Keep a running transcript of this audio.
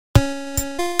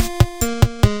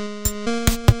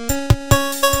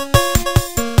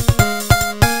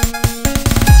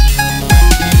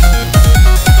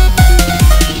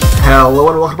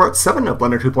Part 7 of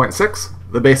Blender 2.6,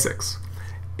 the basics.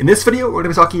 In this video, we're going to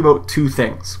be talking about two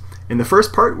things. In the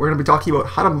first part, we're going to be talking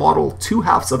about how to model two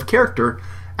halves of a character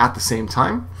at the same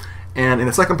time. And in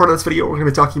the second part of this video, we're going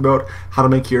to be talking about how to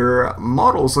make your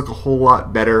models look a whole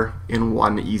lot better in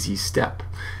one easy step.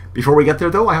 Before we get there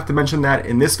though, I have to mention that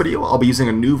in this video, I'll be using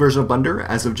a new version of Blender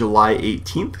as of July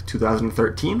 18th,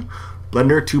 2013.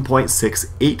 Blender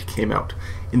 2.68 came out.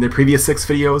 In the previous 6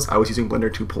 videos, I was using Blender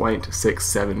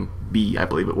 2.67b, I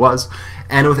believe it was.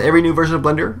 And with every new version of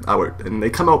Blender, and they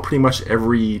come out pretty much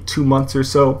every 2 months or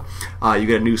so, you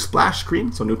get a new splash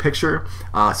screen, so new picture,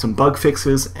 some bug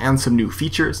fixes, and some new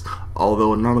features,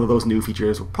 although none of those new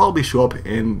features will probably show up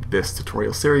in this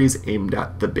tutorial series aimed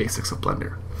at the basics of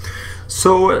Blender.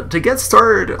 So to get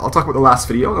started, I'll talk about the last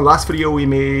video. In the last video we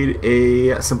made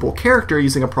a simple character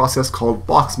using a process called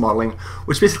box modeling,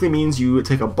 which basically means you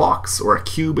take a box or a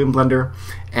cube in Blender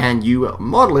and you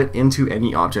model it into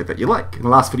any object that you like. In the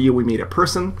last video we made a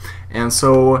person, and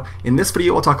so in this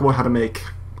video I'll talk about how to make,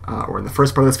 or in the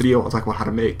first part of this video I'll talk about how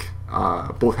to make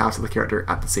both halves of the character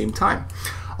at the same time.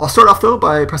 I'll start off though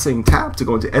by pressing Tab to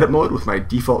go into edit mode with my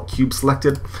default cube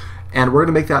selected. And we're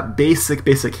going to make that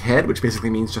basic head, which basically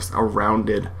means just a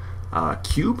rounded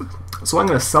cube. So I'm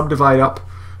going to subdivide up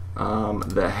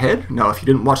the head. Now if you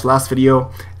didn't watch the last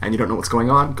video and you don't know what's going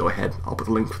on, go ahead. I'll put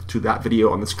the link to that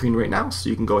video on the screen right now so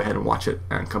you can go ahead and watch it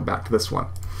and come back to this one.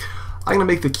 I'm going to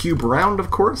make the cube round, of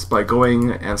course, by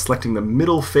going and selecting the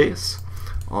middle face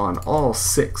on all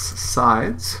 6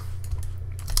 sides.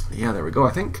 Yeah, there we go,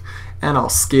 I think. And I'll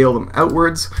scale them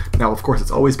outwards. Now, of course,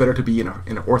 it's always better to be in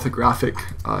an orthographic,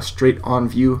 straight-on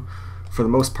view for the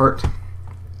most part,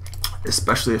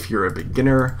 especially if you're a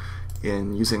beginner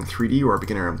in using 3D or a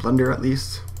beginner in Blender at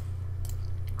least.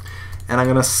 And I'm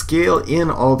going to scale in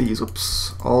all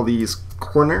these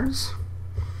corners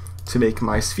to make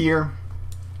my sphere,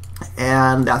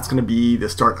 and that's going to be the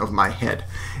start of my head.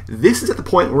 This is at the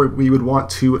point where we would want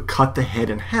to cut the head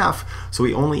in half, so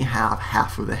we only have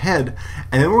half of the head.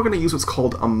 And then we're going to use what's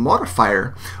called a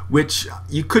modifier, which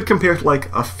you could compare to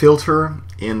like a filter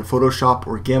in Photoshop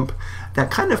or GIMP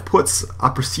that kind of puts a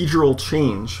procedural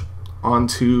change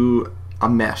onto a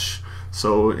mesh.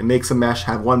 So it makes a mesh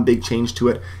have one big change to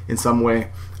it in some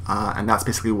way, and that's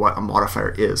basically what a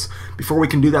modifier is. Before we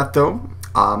can do that though,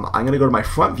 I'm going to go to my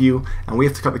front view and we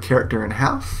have to cut the character in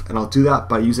half, and I'll do that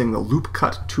by using the loop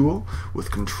cut tool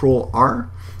with ctrl R,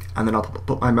 and then I'll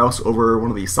put my mouse over one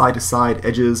of these side to side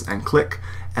edges and click,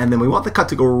 and then we want the cut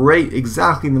to go right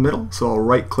exactly in the middle, so I'll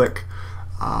right click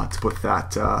to put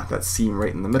that seam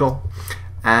right in the middle.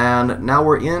 And now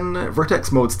we're in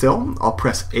vertex mode still. I'll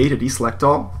press A to deselect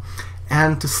all,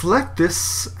 and to select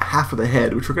this half of the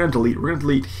head, which we're going to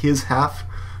delete his half,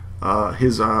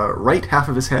 his right half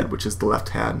of his head, which is the left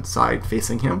hand side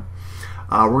facing him.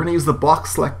 We're going to use the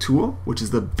box select tool, which is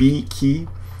the B key,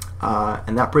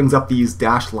 and that brings up these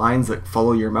dashed lines that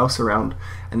follow your mouse around,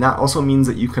 and that also means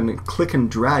that you can click and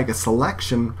drag a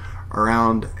selection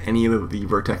around any of the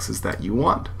vertexes that you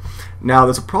want. Now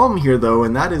there's a problem here though,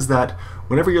 and that is that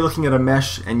whenever you're looking at a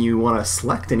mesh and you want to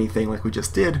select anything like we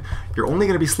just did, you're only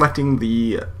going to be selecting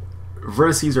the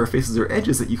vertices or faces or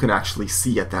edges that you can actually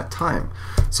see at that time.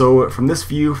 So from this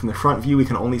view, from the front view, we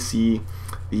can only see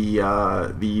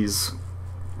these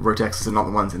vertexes and not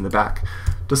the ones in the back.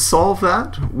 To solve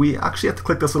that, we actually have to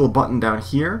click this little button down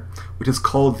here, which is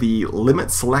called the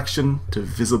Limit Selection to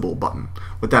Visible button.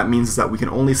 What that means is that we can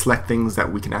only select things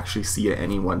that we can actually see at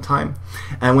any one time.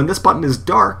 And when this button is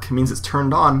dark, it means it's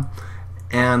turned on,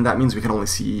 and that means we can only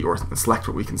see or select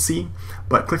what we can see.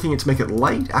 But clicking it to make it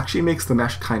light actually makes the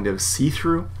mesh kind of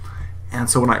see-through. And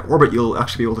so when I orbit, you'll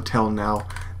actually be able to tell now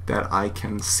that I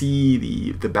can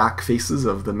see the back faces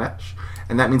of the mesh.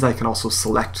 And that means I can also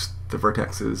select the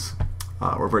vertexes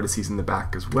or vertices in the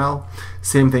back as well.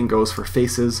 Same thing goes for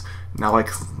faces. Now I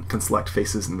can select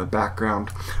faces in the background.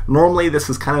 Normally this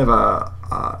is kind of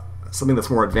something that's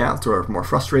more advanced or more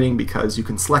frustrating because you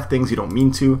can select things you don't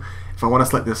mean to. If I want to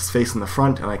select this face in the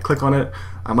front and I click on it,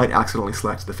 I might accidentally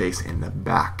select the face in the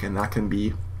back, and that can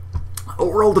be a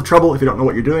world of trouble if you don't know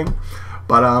what you're doing.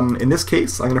 But in this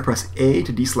case, I'm going to press A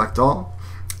to deselect all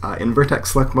in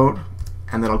vertex select mode,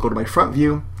 and then I'll go to my front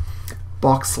view,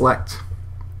 box select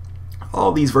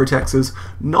all these vertexes,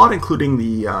 not including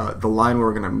the line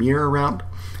we're going to mirror around,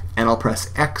 and I'll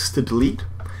press X to delete.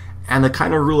 And the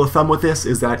kind of rule of thumb with this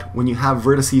is that when you have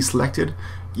vertices selected,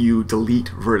 you delete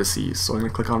vertices. So I'm going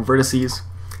to click on vertices,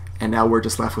 and now we're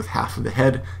just left with half of the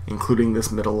head, including this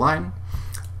middle line.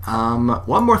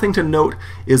 One more thing to note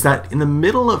is that in the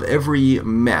middle of every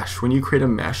mesh, when you create a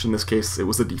mesh, in this case it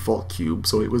was the default cube,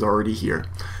 so it was already here,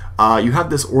 you have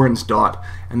this orange dot,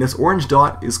 and this orange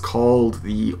dot is called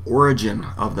the origin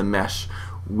of the mesh,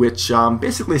 which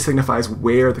basically signifies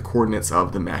where the coordinates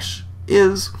of the mesh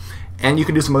is. And you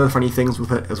can do some other funny things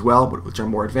with it as well, which are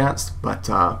more advanced. But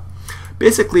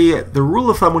basically, the rule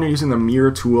of thumb when you're using the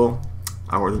mirror tool,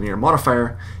 or the mirror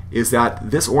modifier, is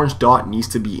that this orange dot needs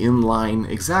to be in line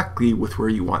exactly with where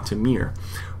you want to mirror.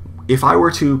 If I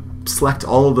were to select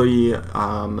all of the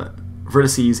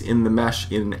vertices in the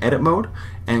mesh in edit mode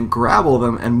and grab all of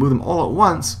them and move them all at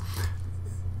once,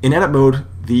 in edit mode,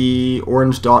 the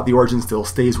orange dot, the origin still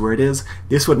stays where it is.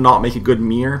 This would not make a good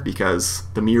mirror because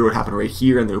the mirror would happen right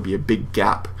here and there would be a big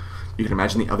gap. You can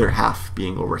imagine the other half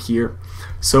being over here.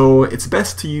 So it's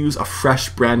best to use a fresh,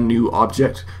 brand new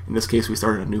object. In this case, we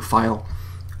started a new file.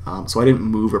 So I didn't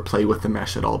move or play with the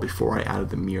mesh at all before I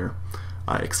added the mirror,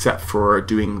 except for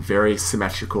doing very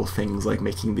symmetrical things like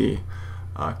making the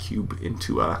cube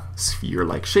into a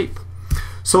sphere-like shape.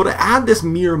 So to add this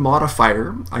mirror modifier,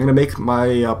 I'm going to make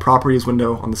my properties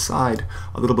window on the side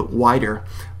a little bit wider.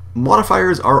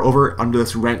 Modifiers are over under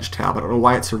this wrench tab. I don't know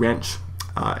why it's a wrench,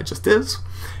 it just is.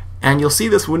 And you'll see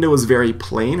this window is very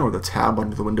plain, or the tab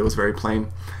under the window is very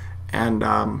plain. And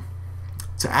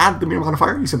to add the mirror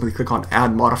modifier, you simply click on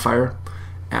Add Modifier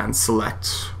and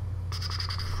select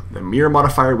the mirror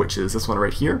modifier, which is this one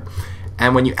right here.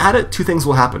 And when you add it, two things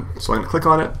will happen. So I'm going to click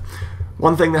on it.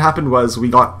 One thing that happened was we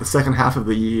got the second half of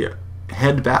the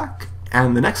head back,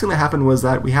 and the next thing that happened was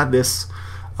that we had this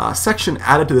section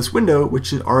added to this window,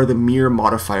 which are the mirror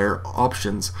modifier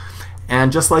options.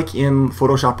 And just like in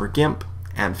Photoshop or GIMP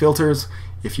and filters,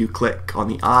 if you click on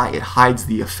the eye, it hides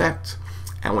the effect,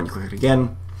 and when you click it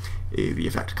again, the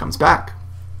effect comes back.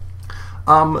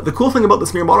 The cool thing about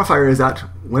this mirror modifier is that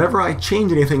whenever I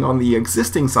change anything on the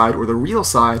existing side or the real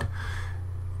side,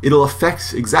 it'll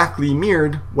affect exactly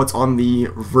mirrored what's on the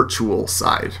virtual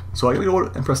side. So I'm going to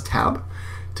go and press Tab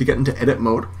to get into edit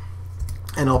mode,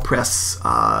 and I'll press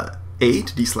A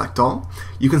to deselect all.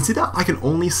 You can see that I can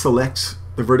only select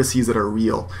the vertices that are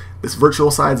real. This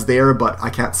virtual side's there, but I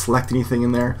can't select anything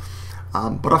in there.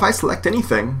 But if I select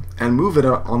anything and move it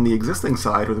on the existing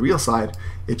side or the real side,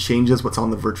 it changes what's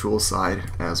on the virtual side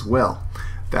as well.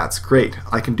 That's great.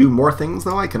 I can do more things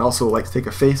though. I can also like take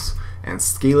a face and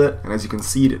scale it, and as you can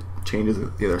see, it changes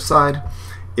the other side.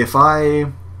 If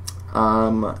I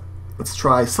let's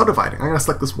try subdividing. I'm going to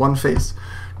select this one face.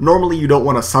 Normally you don't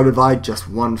want to subdivide just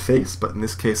one face, but in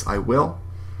this case I will.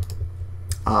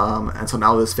 And so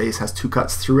now this face has two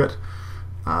cuts through it,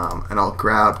 and I'll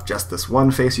grab just this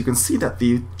one face. You can see that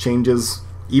the changes,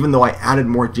 even though I added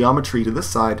more geometry to this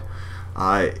side,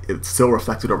 it's still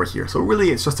reflected over here. So really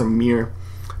it's just a mirror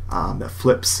that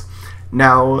flips.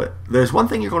 Now, there's one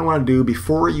thing you're going to want to do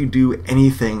before you do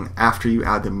anything after you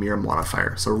add the mirror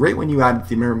modifier. So right when you add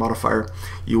the mirror modifier,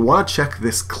 you want to check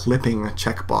this clipping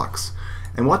checkbox.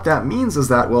 And what that means is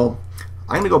that, well,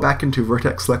 I'm going to go back into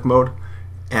vertex select mode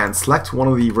and select one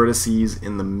of the vertices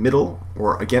in the middle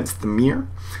or against the mirror.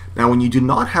 Now, when you do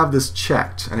not have this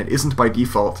checked, and it isn't by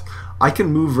default, I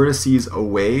can move vertices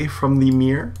away from the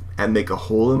mirror and make a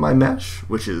hole in my mesh,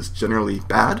 which is generally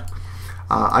bad.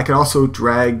 I can also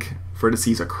drag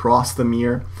vertices across the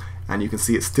mirror, and you can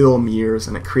see it still mirrors,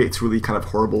 and it creates really kind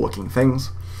of horrible looking things.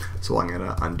 So I'm going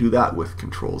to undo that with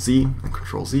Ctrl Z and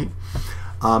Ctrl Z.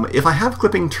 If I have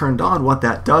clipping turned on, what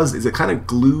that does is it kind of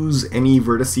glues any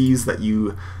vertices that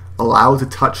you allow to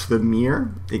touch the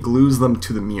mirror. It glues them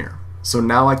to the mirror. So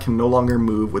now I can no longer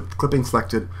move with clipping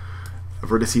selected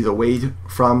vertices away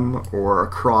from or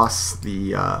across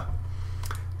the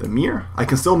mirror. I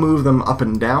can still move them up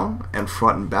and down and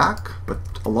front and back, but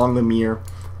along the mirror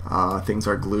things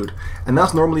are glued. And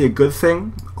that's normally a good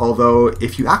thing, although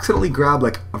if you accidentally grab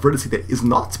like a vertex that is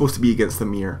not supposed to be against the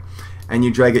mirror and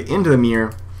you drag it into the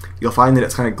mirror, you'll find that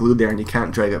it's kind of glued there and you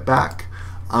can't drag it back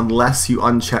unless you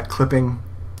uncheck clipping,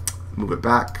 move it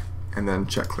back, and then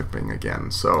check clipping again.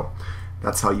 So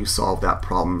that's how you solve that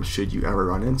problem should you ever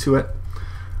run into it.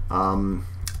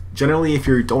 Generally, if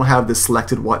you don't have this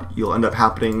selected, what you'll end up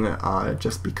happening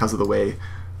just because of the way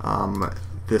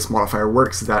this modifier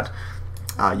works is that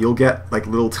you'll get like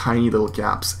tiny little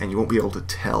gaps and you won't be able to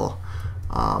tell.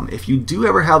 If you do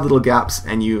ever have little gaps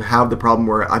and you have the problem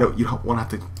where you don't want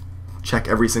to have to check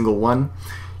every single one,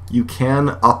 you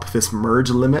can up this merge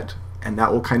limit, and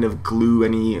that will kind of glue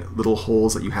any little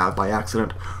holes that you have by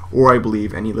accident, or I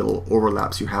believe any little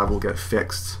overlaps you have will get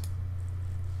fixed.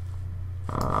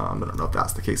 I don't know if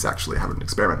that's the case actually. I haven't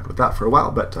experimented with that for a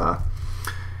while, but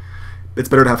it's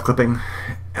better to have clipping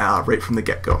right from the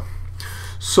get-go.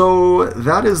 So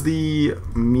that is the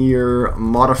mirror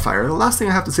modifier. The last thing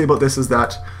I have to say about this is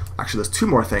that Actually, there's two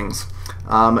more things.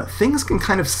 Things can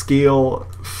kind of scale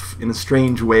in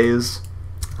strange ways.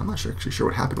 I'm not actually sure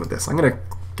what happened with this. I'm going to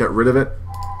get rid of it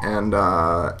and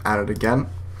add it again.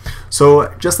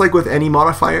 So just like with any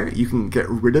modifier, you can get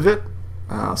rid of it,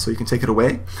 so you can take it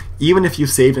away. Even if you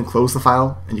saved and closed the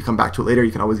file and you come back to it later,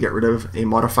 you can always get rid of a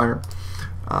modifier.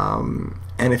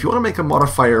 And if you want to make a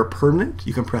modifier permanent,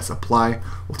 you can press apply.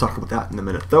 We'll talk about that in a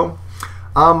minute though.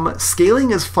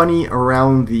 Scaling is funny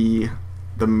around the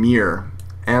mirror.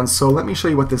 And so let me show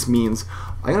you what this means.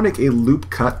 I'm going to make a loop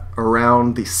cut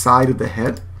around the side of the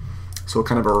head. So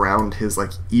kind of around his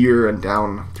like ear and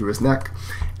down through his neck.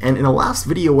 And in the last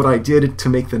video, what I did to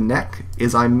make the neck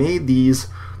is I made these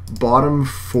bottom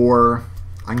four,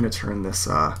 I'm going to turn this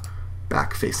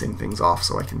back facing things off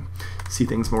so I can see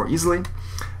things more easily.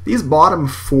 These bottom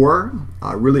four,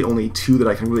 really only two that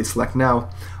I can really select now,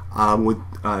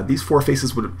 these four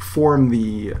faces would form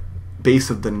the base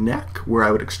of the neck where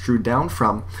I would extrude down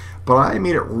from, but I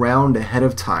made it round ahead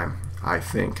of time, I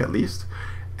think at least.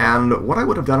 And what I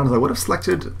would have done is I would have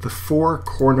selected the four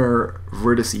corner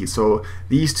vertices, so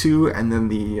these two and then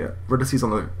the vertices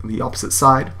on the opposite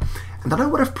side, and then I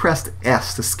would have pressed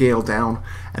S to scale down,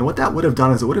 and what that would have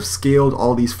done is it would have scaled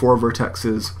all these four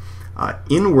vertexes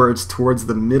inwards towards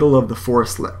the middle of the four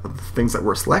things that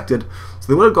were selected, so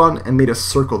they would have gone and made a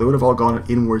circle. They would have all gone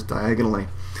inwards diagonally.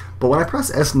 But when I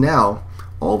press S now,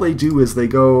 all they do is they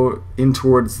go in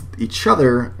towards each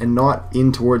other and not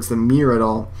in towards the mirror at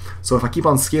all. So if I keep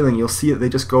on scaling, you'll see that they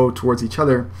just go towards each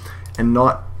other and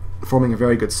not forming a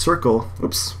very good circle.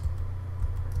 Oops.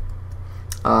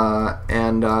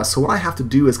 So what I have to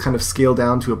do is kind of scale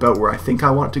down to about where I think I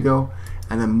want it to go,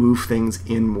 and then move things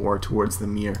in more towards the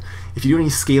mirror. If you do any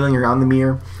scaling around the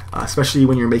mirror, especially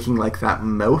when you're making like that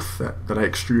mouth that I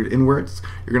extrude inwards,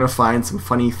 you're going to find some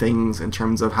funny things in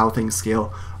terms of how things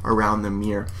scale around the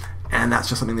mirror. And that's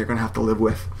just something they're going to have to live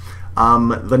with.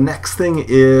 The next thing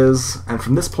is, and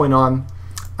from this point on,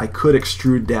 I could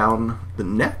extrude down the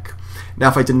neck. Now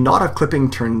if I did not have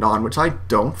clipping turned on, which I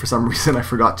don't, for some reason I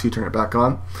forgot to turn it back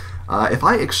on, if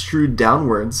I extrude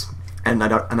downwards, and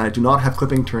I do not have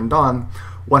clipping turned on,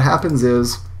 what happens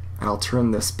is, and I'll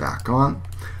turn this back on,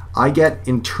 I get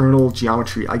internal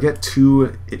geometry. I get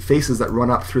two faces that run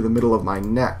up through the middle of my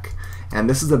neck, and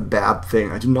this is a bad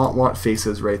thing. I do not want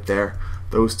faces right there.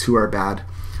 Those two are bad.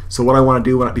 So what I want to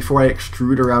do before I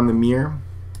extrude around the mirror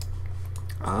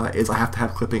is I have to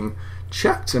have clipping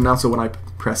checked, and now so when I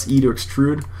press E to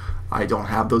extrude, I don't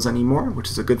have those anymore, which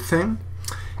is a good thing.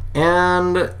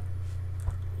 And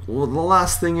well, the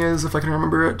last thing is, if I can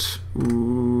remember it,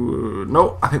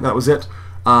 no, I think that was it.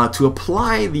 To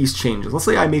apply these changes, let's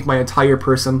say I make my entire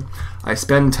person, I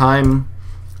spend time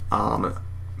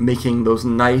making those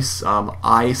nice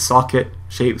eye socket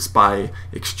shapes by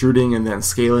extruding and then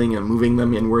scaling and moving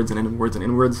them inwards and inwards and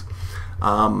inwards,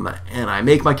 and I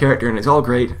make my character and it's all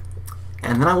great,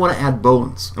 and then I want to add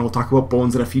bones, and we'll talk about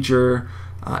bones in a future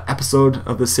episode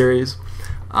of this series.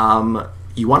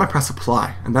 You want to press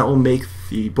apply, and that will make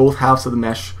both halves of the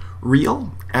mesh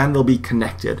real, and they'll be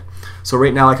connected. So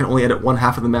right now I can only edit one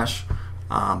half of the mesh,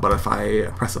 but if I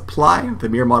press apply, the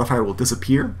mirror modifier will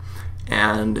disappear,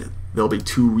 and there'll be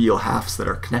two real halves that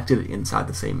are connected inside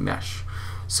the same mesh.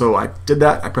 So I did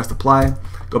that, I pressed apply,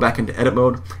 go back into edit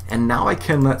mode, and now I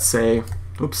can, let's say,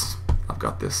 oops, I've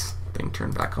got this thing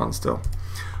turned back on still.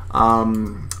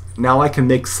 Now I can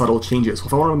make subtle changes. So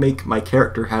if I want to make my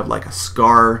character have like a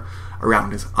scar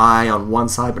around his eye on one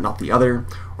side but not the other,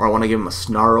 or I want to give him a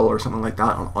snarl or something like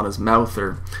that on his mouth,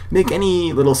 or make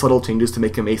any little subtle changes to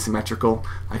make him asymmetrical,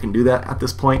 I can do that at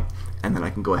this point, and then I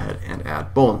can go ahead and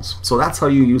add bones. So that's how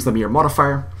you use the mirror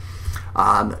modifier.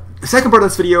 The second part of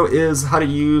this video is how to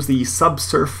use the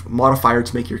SubSurf modifier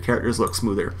to make your characters look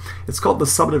smoother. It's called the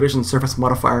Subdivision Surface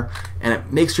modifier, and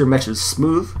it makes your meshes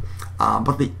smooth.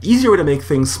 But the easier way to make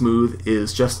things smooth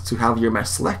is just to have your mesh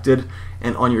selected,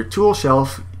 and on your tool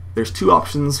shelf there's two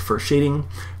options for shading,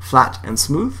 flat and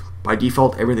smooth. By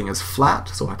default everything is flat,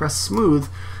 so if I press smooth,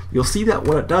 you'll see that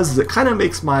what it does is it kind of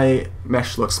makes my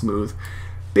mesh look smooth,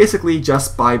 basically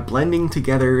just by blending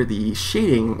together the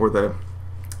shading, or the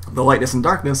lightness and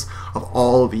darkness of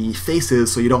all the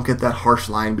faces, so you don't get that harsh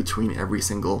line between every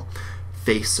single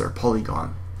face or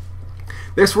polygon.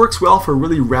 This works well for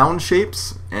really round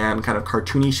shapes and kind of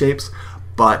cartoony shapes,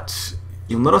 but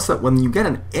you'll notice that when you get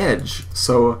an edge,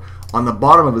 so on the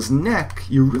bottom of his neck,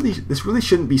 this really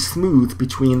shouldn't be smooth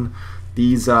between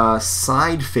these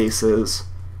side faces.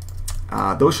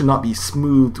 Those should not be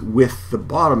smoothed with the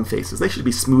bottom faces. They should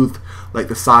be smoothed like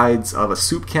the sides of a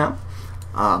soup can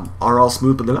are all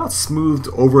smooth, but they're not smoothed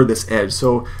over this edge.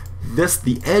 So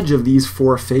the edge of these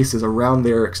four faces around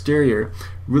their exterior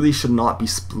really should not be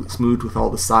smoothed with all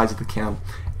the sides of the cam.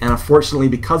 And unfortunately,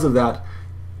 because of that,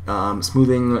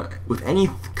 smoothing with any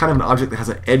kind of an object that has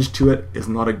an edge to it is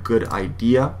not a good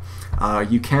idea.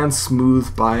 You can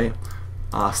smooth by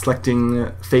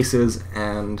selecting faces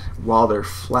and while they're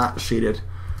flat shaded,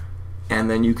 and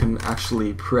then you can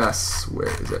actually press, where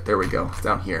is it? There we go,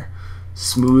 down here.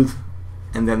 Smooth,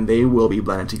 and then they will be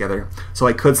blended together. So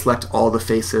I could select all the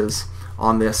faces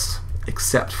on this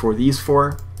except for these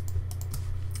four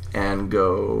and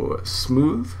go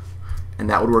smooth, and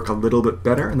that would work a little bit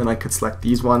better. And then I could select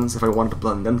these ones if I wanted to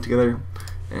blend them together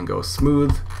and go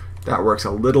smooth. That works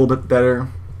a little bit better,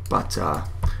 but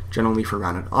generally for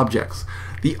rounded objects.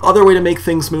 The other way to make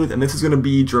things smooth, and this is going to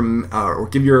be or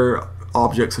give your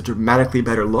objects a dramatically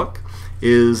better look,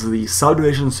 is the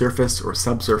Subdivision Surface or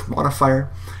SubSurf modifier,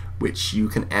 which you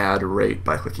can add right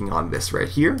by clicking on this right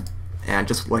here. And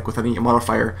just like with any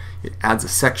modifier, it adds a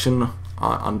section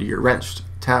under your wrench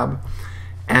tab.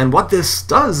 And what this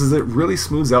does is it really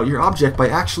smooths out your object by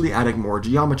actually adding more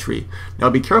geometry. Now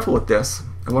be careful with this,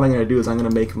 and what I'm going to do is I'm going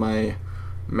to make my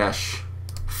mesh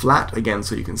flat again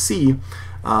so you can see.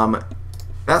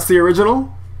 That's the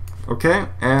original, okay,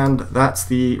 and that's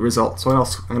the result. So I'm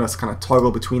going to kind of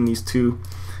toggle between these two,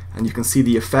 and you can see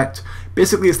the effect.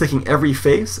 Basically, it's taking every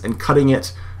face and cutting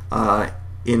it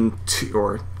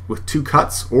with two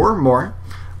cuts or more,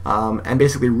 and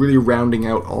basically really rounding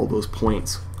out all those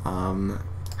points.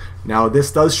 Now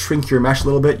this does shrink your mesh a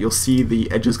little bit. You'll see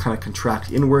the edges kind of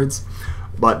contract inwards,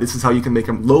 but this is how you can make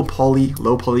them low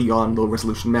polygon, low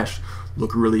resolution mesh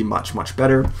look really much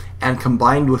better. And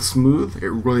combined with smooth, it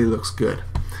really looks good.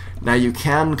 Now you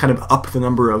can kind of up the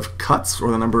number of cuts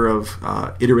or the number of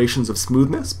iterations of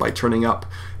smoothness by turning up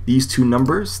these two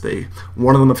numbers.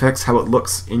 One of them affects how it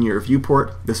looks in your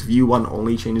viewport. This view one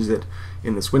only changes it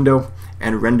in this window,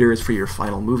 and render is for your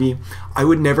final movie. I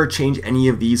would never change any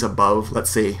of these above,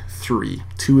 let's say, 3.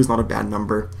 2 is not a bad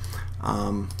number.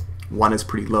 1 is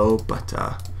pretty low, but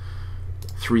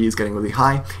 3 is getting really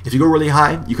high. If you go really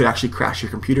high, you could actually crash your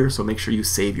computer, so make sure you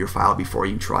save your file before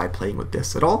you try playing with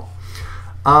this at all.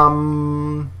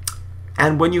 And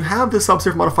when you have the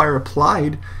SubSurf modifier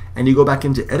applied and you go back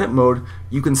into edit mode,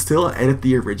 you can still edit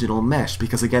the original mesh,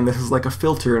 because again, this is like a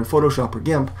filter in Photoshop or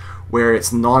GIMP where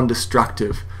it's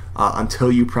non-destructive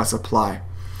until you press apply.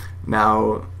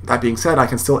 Now, that being said, I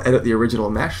can still edit the original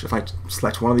mesh. If I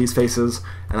select one of these faces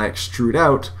and I extrude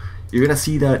out, you're going to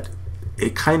see that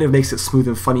it kind of makes it smooth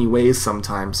in funny ways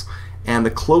sometimes, and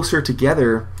the closer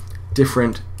together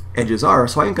different edges are.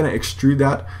 So I'm going to extrude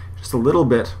that just a little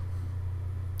bit.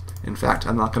 In fact,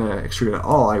 I'm not going to extrude it at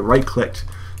all. I right-clicked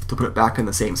to put it back in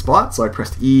the same spot, so I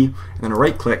pressed E and then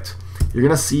right-clicked. You're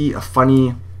going to see a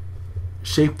funny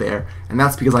shape there, and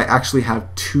that's because I actually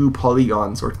have two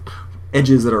polygons or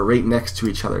edges that are right next to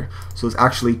each other. So there's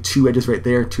actually two edges right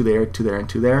there, two there, two there, and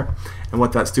two there. And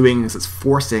what that's doing is it's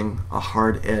forcing a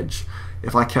hard edge.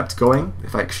 If I kept going,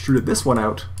 if I extruded this one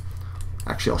out,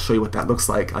 actually I'll show you what that looks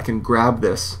like. I can grab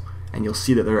this and you'll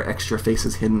see that there are extra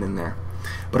faces hidden in there.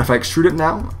 But if I extrude it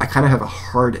now, I kind of have a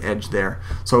hard edge there.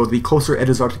 So the closer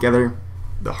edges are together,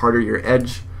 the harder your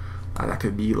edge. That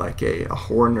could be like a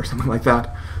horn or something like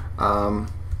that.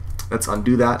 Let's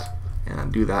undo that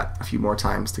and do that a few more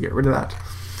times to get rid of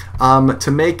that.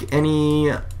 To make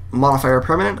any modifier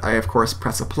permanent, I of course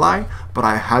press apply, but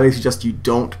I highly suggest you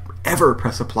don't ever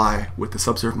press apply with the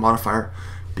SubSurf modifier,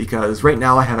 because right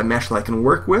now I have a mesh that I can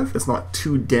work with. It's not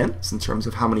too dense in terms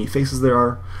of how many faces there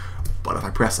are, but if I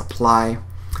press apply,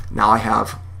 now I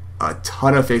have a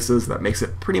ton of faces that makes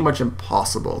it pretty much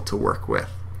impossible to work with.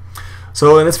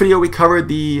 So in this video we covered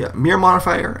the Mirror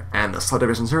Modifier and the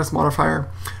Subdivision Surface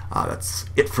modifier. That's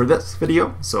it for this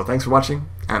video, so thanks for watching,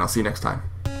 and I'll see you next time.